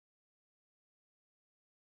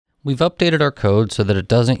We've updated our code so that it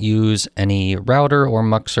doesn't use any router or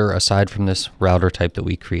muxer aside from this router type that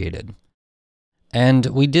we created. And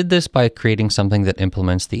we did this by creating something that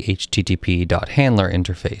implements the http.Handler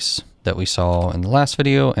interface that we saw in the last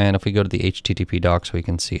video. And if we go to the HTTP docs, we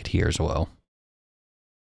can see it here as well.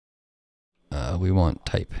 We want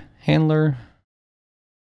type handler.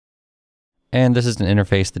 And this is an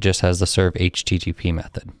interface that just has the serve HTTP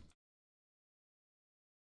method.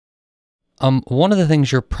 One of the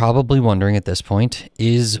things you're probably wondering at this point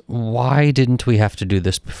is why didn't we have to do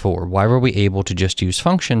this before? Why were we able to just use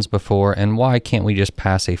functions before, and why can't we just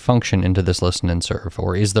pass a function into this listen and serve?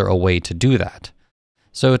 Or is there a way to do that?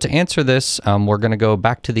 So to answer this, we're going to go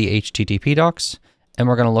back to the HTTP docs, and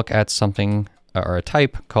we're going to look at something or a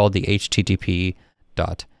type called the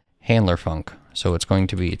http.HandlerFunc. So it's going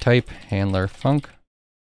to be type HandlerFunc,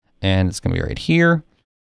 and it's going to be right here.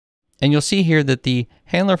 And you'll see here that the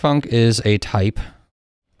HandlerFunc is a type.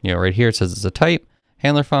 Right here it says it's a type,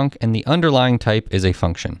 HandlerFunc, and the underlying type is a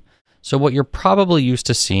function. So what you're probably used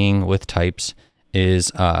to seeing with types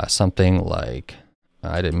is something like,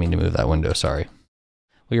 I didn't mean to move that window, sorry.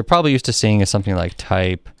 What you're probably used to seeing is something like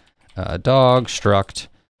type dog, struct,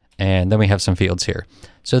 and then we have some fields here.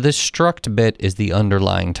 So this struct bit is the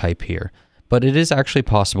underlying type here, but it is actually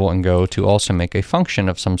possible in Go to also make a function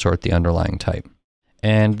of some sort the underlying type.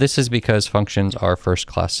 And this is because functions are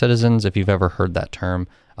first-class citizens. If you've ever heard that term,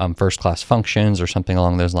 first-class functions or something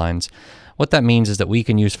along those lines. What that means is that we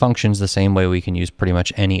can use functions the same way we can use pretty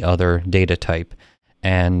much any other data type.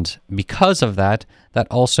 And because of that, that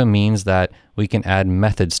also means that we can add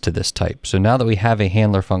methods to this type. So now that we have a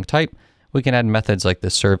HandlerFunc type, we can add methods like the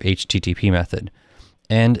serve HTTP method.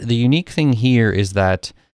 And the unique thing here is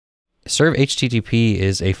that serve HTTP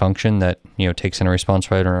is a function that takes in a response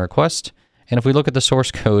right on a request. And if we look at the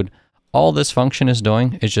source code, all this function is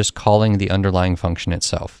doing is just calling the underlying function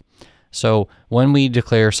itself. So when we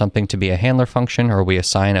declare something to be a handler function, or we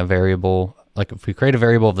assign a variable, like if we create a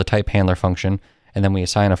variable of the type handler function, and then we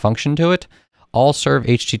assign a function to it, all serve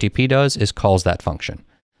HTTP does is calls that function.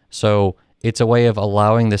 So it's a way of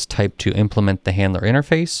allowing this type to implement the handler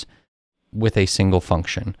interface with a single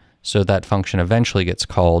function. So that function eventually gets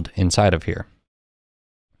called inside of here.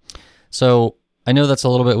 So I know that's a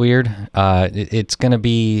little bit weird. It's going to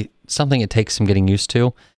be something it takes some getting used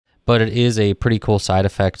to, but it is a pretty cool side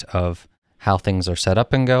effect of how things are set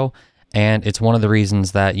up in Go. And it's one of the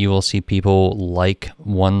reasons that you will see people like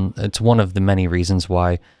it's one of the many reasons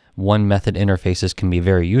why one method interfaces can be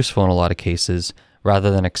very useful in a lot of cases. Rather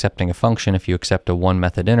than accepting a function, if you accept a one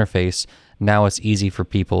method interface, now it's easy for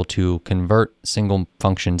people to convert single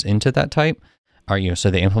functions into that type.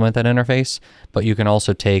 So they implement that interface, but you can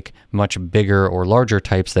also take much bigger or larger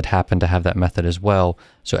types that happen to have that method as well.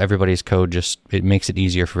 So everybody's code it makes it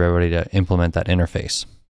easier for everybody to implement that interface.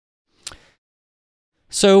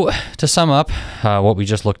 So to sum up what we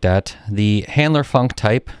just looked at, the HandlerFunc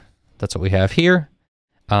type, that's what we have here,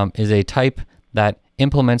 is a type that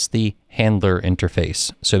implements the handler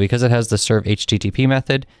interface. So because it has the serve HTTP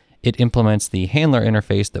method, it implements the handler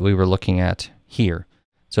interface that we were looking at here.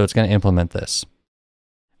 So it's going to implement this.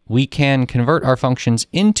 We can convert our functions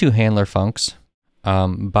into handler funcs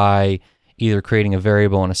by either creating a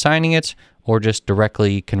variable and assigning it, or just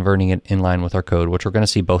directly converting it in line with our code, which we're going to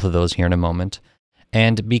see both of those here in a moment.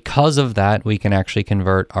 And because of that, we can actually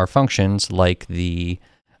convert our functions like the,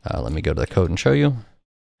 let me go to the code and show you.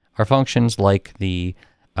 Our functions like the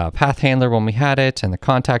path handler when we had it, and the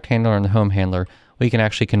contact handler and the home handler, we can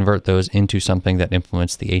actually convert those into something that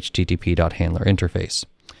implements the http.Handler interface.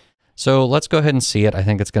 So let's go ahead and see it. I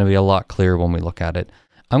think it's going to be a lot clearer when we look at it.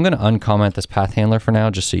 I'm going to uncomment this path handler for now,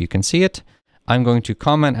 just so you can see it. I'm going to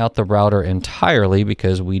comment out the router entirely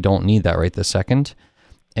because we don't need that right this second.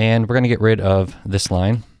 And we're going to get rid of this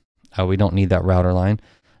line. We don't need that router line.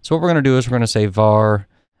 So what we're going to do is we're going to say var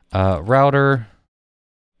router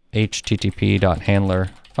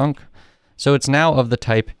http.HandlerFunc. So it's now of the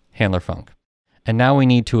type HandlerFunc. And now we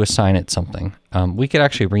need to assign it something. We could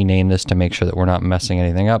actually rename this to make sure that we're not messing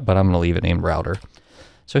anything up, but I'm going to leave it named router.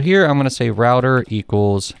 So here I'm going to say router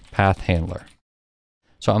equals path handler.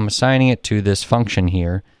 So I'm assigning it to this function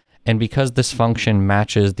here. And because this function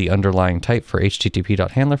matches the underlying type for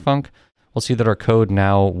http.HandlerFunc, we'll see that our code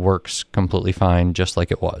now works completely fine, just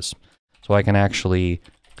like it was. So I can actually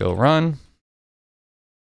go run.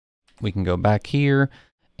 We can go back here,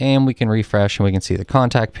 and we can refresh, and we can see the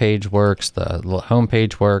contact page works, the home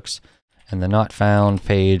page works, and the not found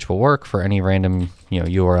page will work for any random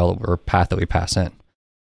URL or path that we pass in.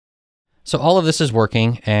 So all of this is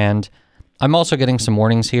working, and I'm also getting some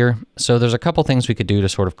warnings here. So there's a couple things we could do to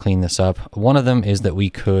sort of clean this up. One of them is that we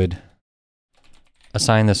could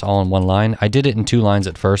assign this all in one line. I did it in 2 lines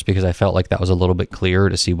at first because I felt like that was a little bit clearer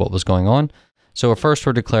to see what was going on. So first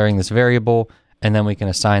we're declaring this variable, and then we can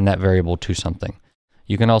assign that variable to something.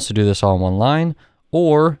 You can also do this all in one line,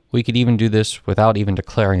 or we could even do this without even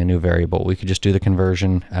declaring a new variable. We could just do the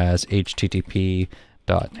conversion as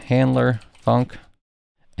http.HandlerFunc,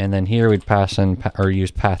 and then here we'd pass in, or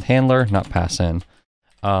use path handler, not pass in.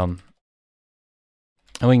 And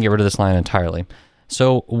we can get rid of this line entirely.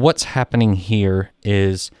 So what's happening here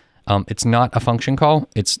is it's not a function call.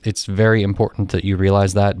 It's very important that you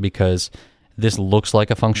realize that, because this looks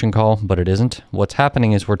like a function call, but it isn't. What's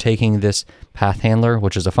happening is we're taking this path handler,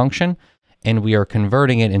 which is a function, and we are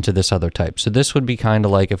converting it into this other type. So this would be kind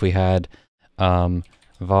of like if we had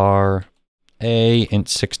var a int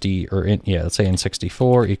 60, or let's say int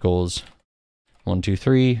 64 equals 1, 2,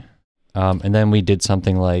 3, and then we did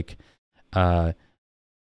something like for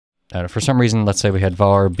some reason, let's say we had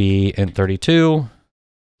var b int 32,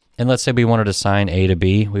 and let's say we wanted to assign a to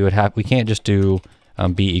b. We can't just do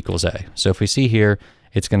b equals a. So if we see here,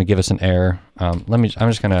 it's going to give us an error. I'm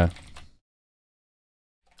just going to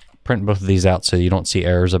print both of these out so you don't see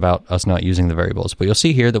errors about us not using the variables. But you'll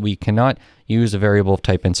see here that we cannot use a variable of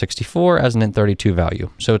type int64 as an int32 value.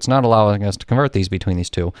 So it's not allowing us to convert these between these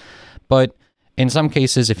two. But in some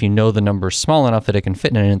cases, if you know the number is small enough that it can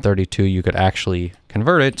fit in an int32, you could actually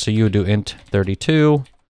convert it. So you would do int32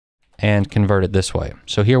 and convert it this way.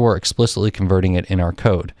 So here we're explicitly converting it in our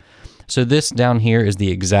code. So this down here is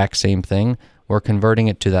the exact same thing. We're converting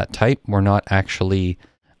it to that type. We're not actually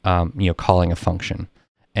calling a function.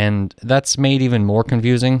 And that's made even more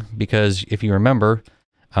confusing because if you remember,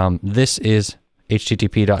 this is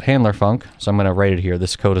http.HandlerFunc. So I'm going to write it here.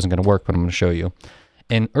 This code isn't going to work, but I'm going to show you.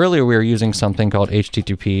 And earlier we were using something called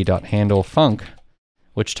http.HandleFunc,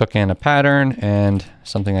 which took in a pattern and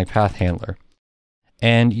something like path handler.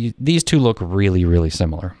 And these two look really, really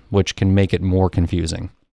similar, which can make it more confusing.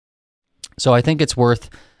 So I think it's worth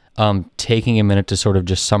taking a minute to sort of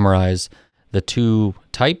just summarize the 2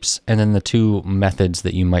 types and then the 2 methods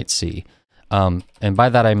that you might see. And by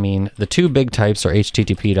that I mean the 2 big types are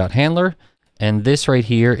http.handler, and this right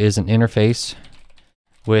here is an interface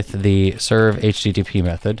with the serve HTTP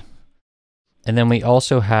method. And then we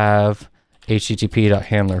also have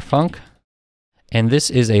http.HandlerFunc, and this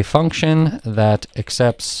is a function that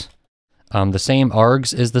accepts the same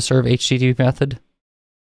args as the serve HTTP method.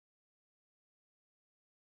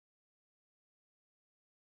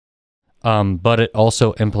 But it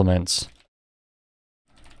also implements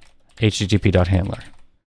http.handler.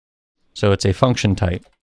 So it's a function type,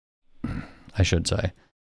 I should say.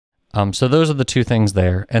 So those are the 2 things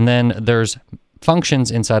there. And then there's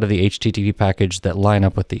functions inside of the HTTP package that line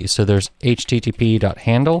up with these. So there's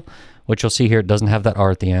http.handle, which you'll see here, it doesn't have that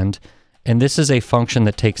R at the end. And this is a function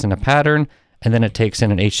that takes in a pattern, and then it takes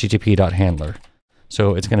in an http.handler.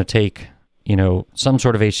 So it's going to take, some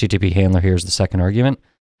sort of HTTP handler here is the second argument.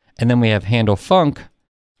 And then we have handleFunc,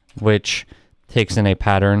 which takes in a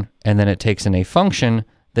pattern, and then it takes in a function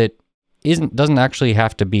that doesn't actually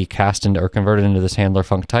have to be cast into or converted into this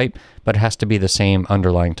handlerFunc type, but it has to be the same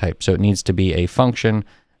underlying type. So it needs to be a function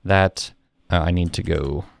that I need to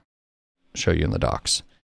go show you in the docs.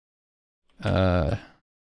 Func,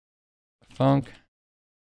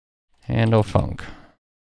 handleFunc.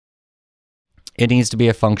 It needs to be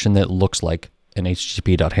a function that looks like an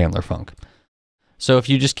http.HandlerFunc. So if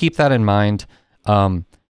you just keep that in mind,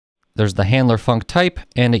 there's the handlerFunc type,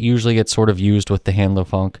 and it usually gets sort of used with the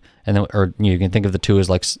handlerFunc, and then, or you can think of the 2 as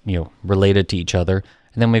like related to each other.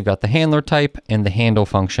 And then we've got the handler type and the handle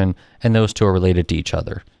function, and those 2 are related to each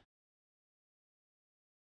other.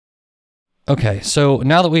 Okay, so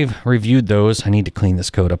now that we've reviewed those, I need to clean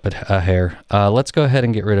this code up a hair. Let's go ahead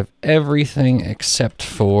and get rid of everything except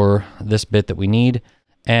for this bit that we need,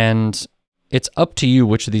 and it's up to you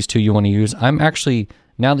which of these 2 you want to use. I'm actually,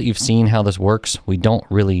 now that you've seen how this works, we don't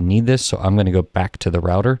really need this, so I'm going to go back to the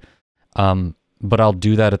router. But I'll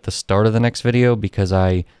do that at the start of the next video because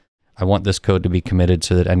I want this code to be committed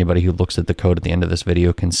so that anybody who looks at the code at the end of this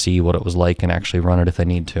video can see what it was like and actually run it if they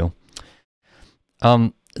need to.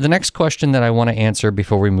 The next question that I want to answer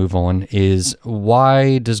before we move on is,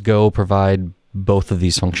 why does Go provide both of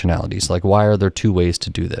these functionalities? Like, why are there 2 ways to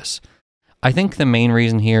do this? I think the main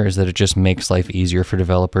reason here is that it just makes life easier for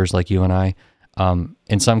developers like you and I.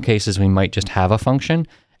 In some cases, we might just have a function,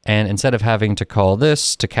 and instead of having to call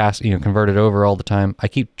this to cast, convert it over all the time, I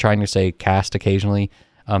keep trying to say cast occasionally,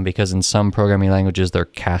 because in some programming languages, they're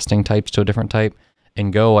casting types to a different type. In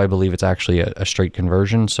Go, I believe it's actually a straight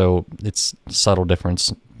conversion, so it's a subtle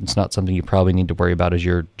difference. It's not something you probably need to worry about as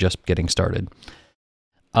you're just getting started.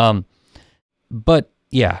 But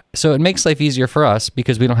yeah, so it makes life easier for us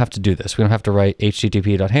because we don't have to do this. We don't have to write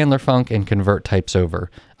http.HandlerFunc and convert types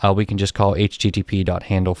over. We can just call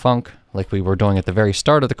http.HandleFunc like we were doing at the very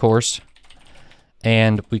start of the course.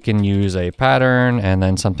 And we can use a pattern and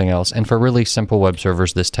then something else. And for really simple web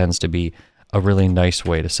servers, this tends to be a really nice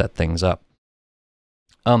way to set things up.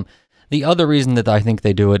 The other reason that I think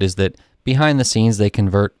they do it is that behind the scenes, they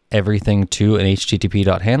convert everything to an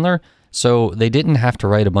http.handler. So they didn't have to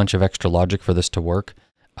write a bunch of extra logic for this to work.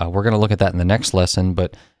 We're going to look at that in the next lesson,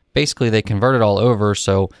 but basically they convert it all over.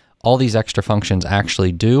 So all these extra functions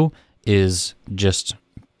actually do is just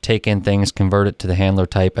take in things, convert it to the handler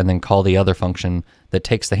type, and then call the other function that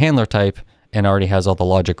takes the handler type and already has all the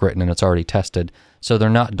logic written and it's already tested. So they're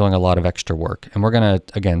not doing a lot of extra work. And we're going to,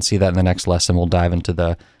 again, see that in the next lesson. We'll dive into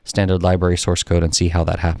the standard library source code and see how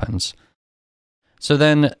that happens. So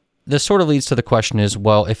then this sort of leads to the question is,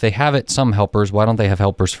 well, if they have some helpers, why don't they have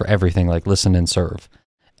helpers for everything like listen and serve?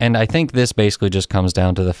 And I think this basically just comes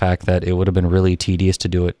down to the fact that it would have been really tedious to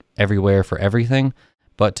do it everywhere for everything,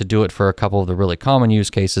 but to do it for a couple of the really common use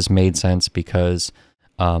cases made sense because,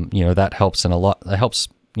 that helps that helps,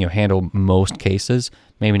 handle most cases,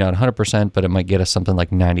 maybe not 100%, but it might get us something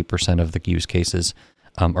like 90% of the use cases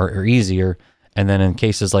are easier. And then in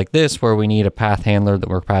cases like this, where we need a path handler that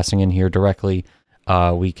we're passing in here directly,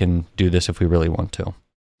 we can do this if we really want to.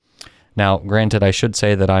 Now, granted, I should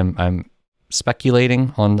say that I'm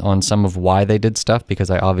speculating on some of why they did stuff because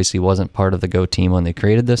I obviously wasn't part of the Go team when they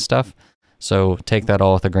created this stuff. So take that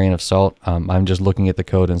all with a grain of salt. I'm just looking at the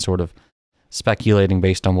code and sort of speculating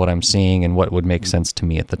based on what I'm seeing and what would make sense to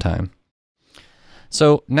me at the time.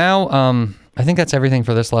 So now I think that's everything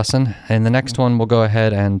for this lesson. In the next one, we'll go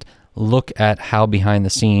ahead and look at how behind the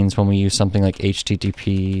scenes when we use something like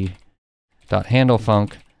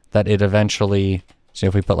http.HandleFunc that it eventually, so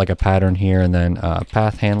if we put like a pattern here and then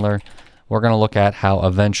path handler, we're going to look at how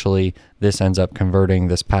eventually this ends up converting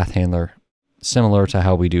this path handler similar to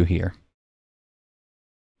how we do here.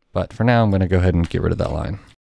 But for now, I'm going to go ahead and get rid of that line.